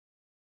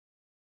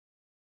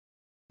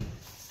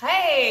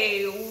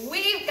Hey,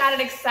 we've got an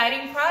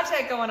exciting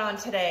project going on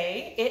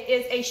today. It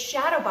is a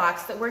shadow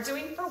box that we're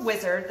doing for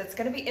Wizard that's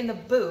going to be in the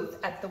booth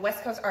at the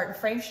West Coast Art and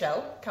Frame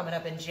Show coming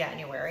up in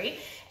January.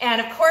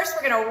 And of course,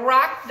 we're going to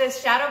rock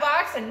this shadow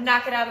box and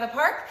knock it out of the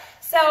park.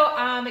 So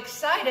I'm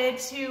excited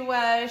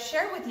to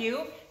share with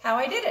you how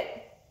I did it.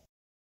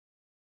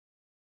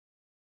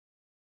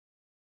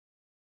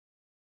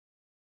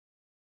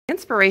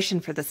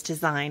 Inspiration for this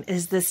design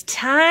is this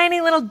tiny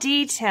little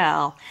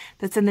detail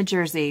that's in the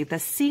jersey, the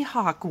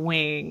Seahawk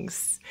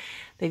wings.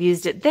 They've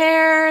used it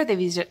there, they've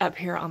used it up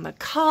here on the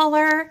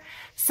collar.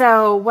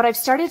 So what I've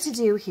started to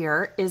do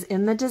here is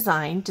in the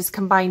design, just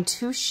combine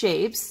two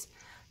shapes.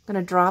 I'm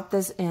gonna drop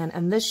this in,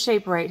 and this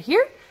shape right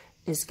here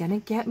is gonna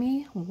get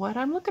me what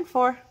I'm looking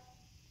for.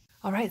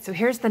 All right, so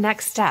here's the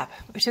next step.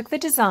 We took the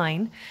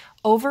design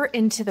over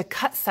into the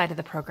cut side of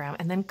the program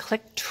and then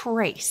click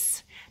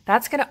Trace.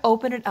 That's going to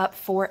open it up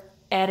for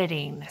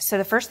editing. So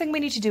the first thing we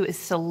need to do is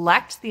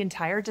select the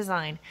entire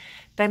design.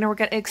 Then we're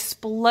going to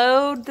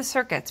explode the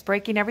circuits,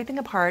 breaking everything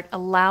apart,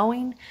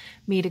 allowing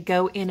me to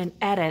go in and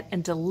edit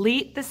and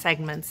delete the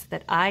segments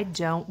that I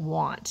don't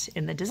want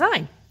in the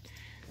design.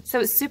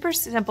 So it's super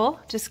simple.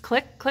 Just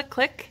click, click,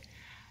 click,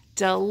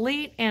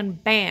 delete,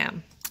 and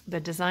bam, the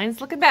design's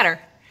looking better.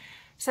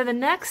 So the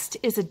next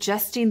is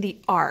adjusting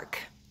the arc.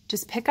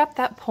 Just pick up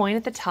that point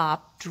at the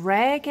top,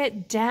 drag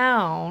it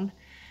down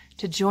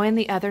to join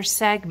the other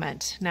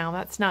segment. Now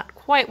that's not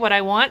quite what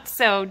I want,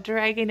 so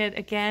dragging it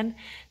again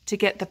to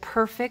get the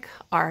perfect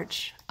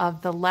arch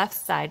of the left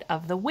side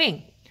of the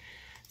wing.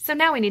 So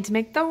now we need to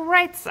make the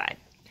right side.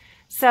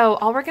 So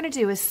all we're gonna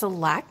do is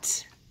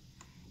select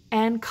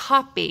and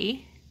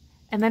copy,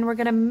 and then we're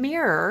gonna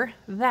mirror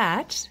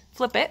that,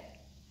 flip it,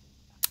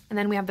 and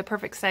then we have the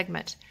perfect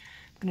segment.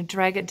 I'm gonna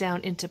drag it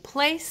down into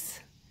place,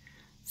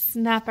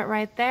 snap it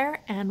right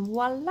there, and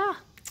voila.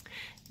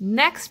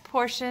 Next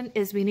portion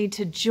is we need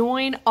to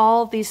join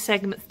all these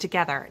segments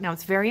together. Now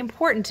it's very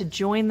important to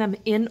join them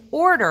in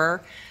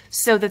order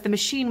so that the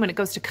machine, when it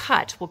goes to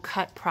cut, will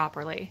cut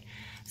properly.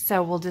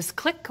 So we'll just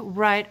click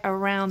right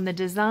around the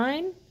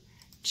design,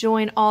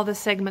 join all the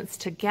segments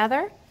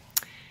together.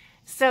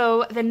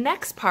 So the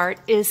next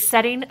part is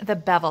setting the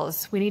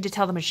bevels. We need to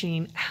tell the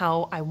machine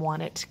how I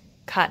want it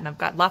cut, and I've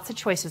got lots of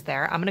choices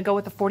there. I'm gonna go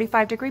with a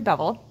 45-degree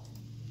bevel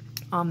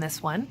on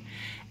this one.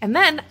 And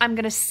then I'm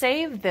gonna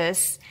save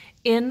this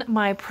in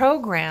my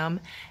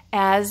program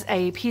as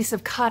a piece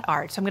of cut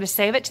art. So I'm gonna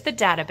save it to the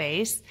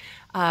database.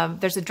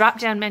 There's a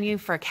drop-down menu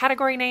for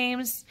category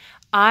names.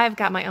 I've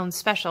got my own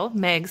special,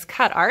 Meg's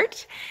Cut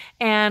Art,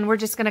 and we're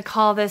just gonna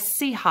call this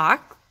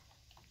Seahawk.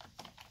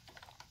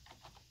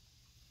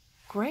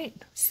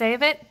 Great,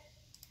 save it,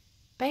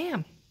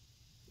 bam.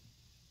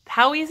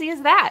 How easy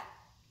is that?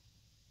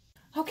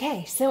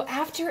 Okay, so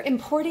after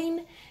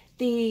importing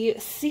the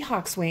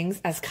Seahawks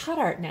wings as cut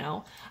art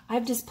now,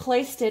 I've just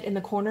placed it in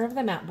the corner of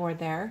the mat board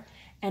there,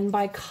 and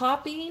by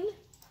copying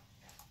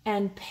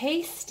and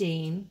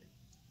pasting,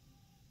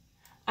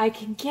 I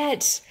can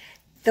get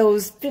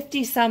those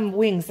 50-some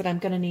wings that I'm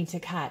gonna need to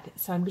cut.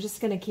 So I'm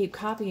just gonna keep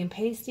copying and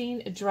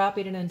pasting,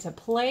 dropping it into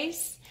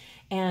place,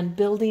 and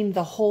building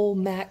the whole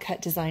mat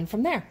cut design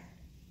from there.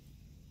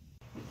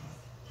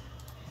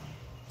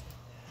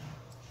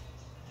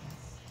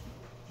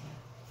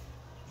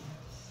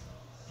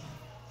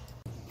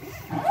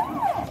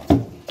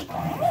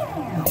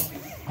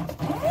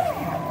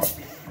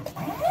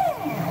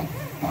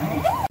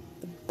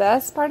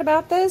 Best part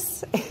about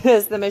this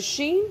is the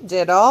machine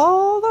did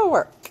all the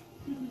work.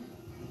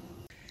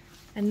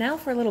 And now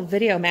for a little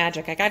video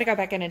magic. I got to go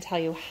back in and tell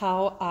you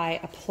how I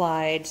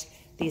applied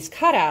these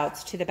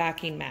cutouts to the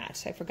backing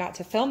mat. I forgot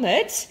to film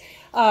it.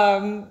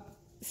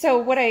 So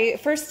what I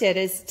first did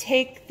is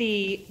take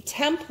the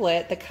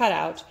template, the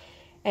cutout,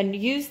 and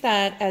use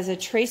that as a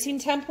tracing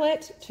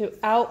template to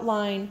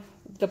outline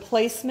the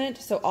placement.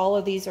 So all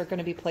of these are going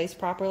to be placed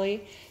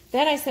properly.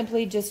 Then I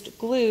simply just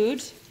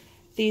glued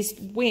these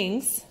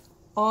wings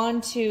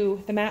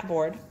onto the mat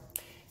board.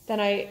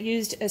 Then I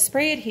used a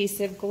spray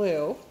adhesive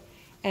glue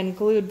and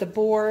glued the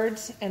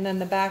boards and then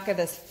the back of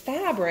this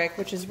fabric,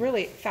 which is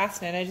really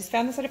fascinating. I just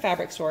found this at a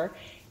fabric store.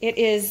 It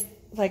is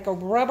like a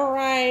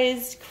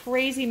rubberized,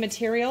 crazy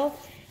material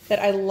that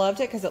I loved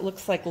it because it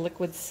looks like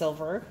liquid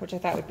silver, which I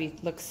thought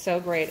would look so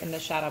great in the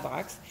shadow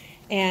box.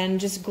 And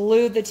just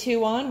glued the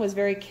two on, was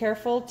very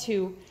careful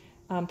to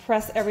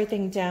press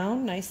everything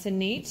down nice and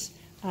neat.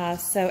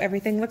 So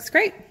everything looks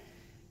great.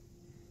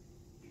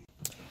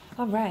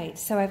 All right,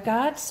 so I've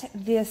got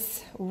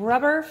this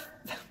rubber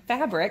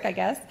fabric, I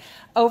guess,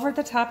 over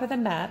the top of the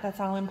mat. That's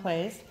all in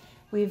place.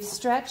 We've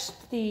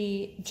stretched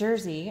the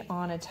jersey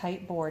on a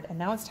tight board, and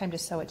now it's time to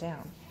sew it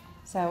down.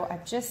 So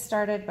I've just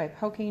started by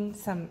poking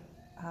some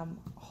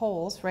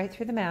holes right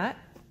through the mat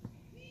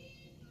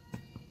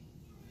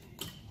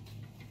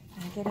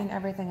and getting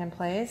everything in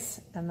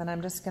place, and then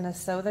I'm just going to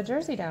sew the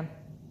jersey down.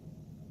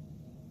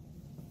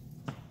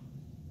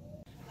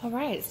 All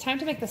right, it's time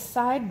to make the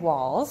side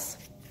walls.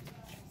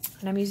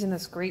 And I'm using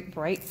this great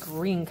bright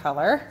green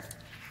color,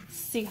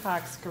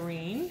 Seahawks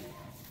green.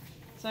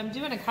 So I'm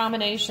doing a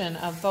combination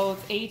of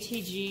both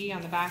ATG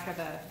on the back of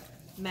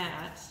the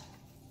mat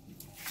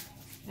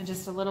and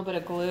just a little bit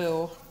of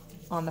glue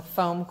on the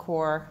foam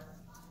core,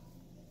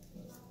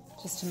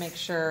 just to make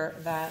sure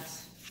that,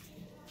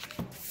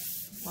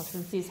 well,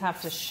 since these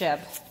have to ship,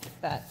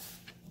 that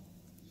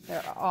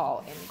they're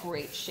all in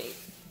great shape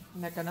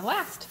and they're gonna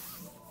last.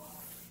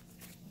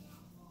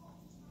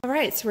 All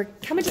right, so we're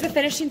coming to the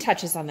finishing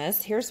touches on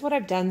this. Here's what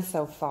I've done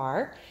so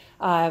far.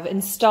 I've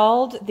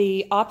installed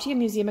the Optia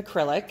Museum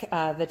acrylic.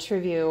 The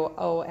TruView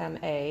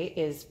OMA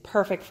is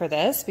perfect for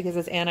this because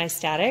it's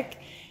anti-static.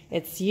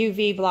 It's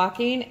UV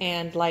blocking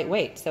and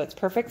lightweight, so it's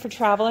perfect for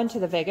traveling to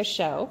the Vegas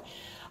show.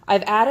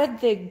 I've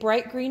added the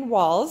bright green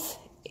walls.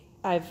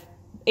 I've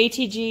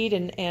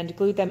ATG'd and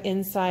glued them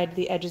inside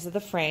the edges of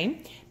the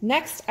frame.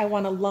 Next, I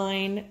want to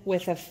line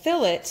with a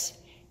fillet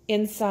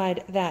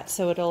inside that,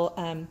 so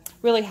it'll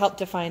really help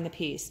define the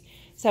piece.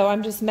 So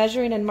I'm just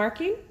measuring and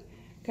marking.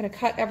 Going to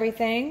cut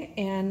everything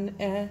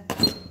and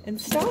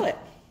install it.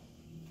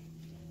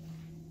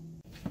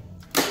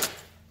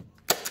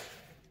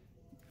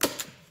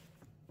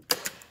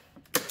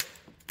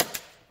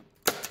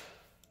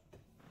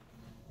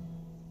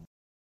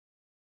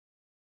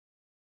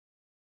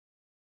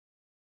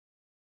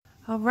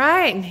 All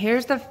right, and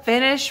here's the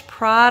finished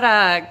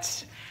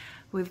product.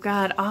 We've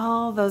got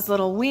all those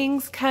little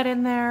wings cut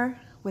in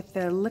there with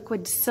the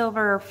liquid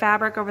silver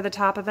fabric over the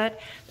top of it,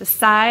 the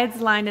sides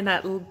lined in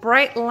that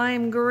bright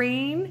lime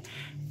green,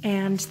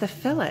 and the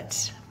fillet.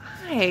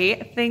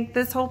 I think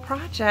this whole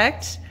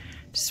project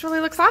just really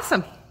looks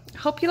awesome. I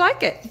hope you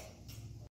like it.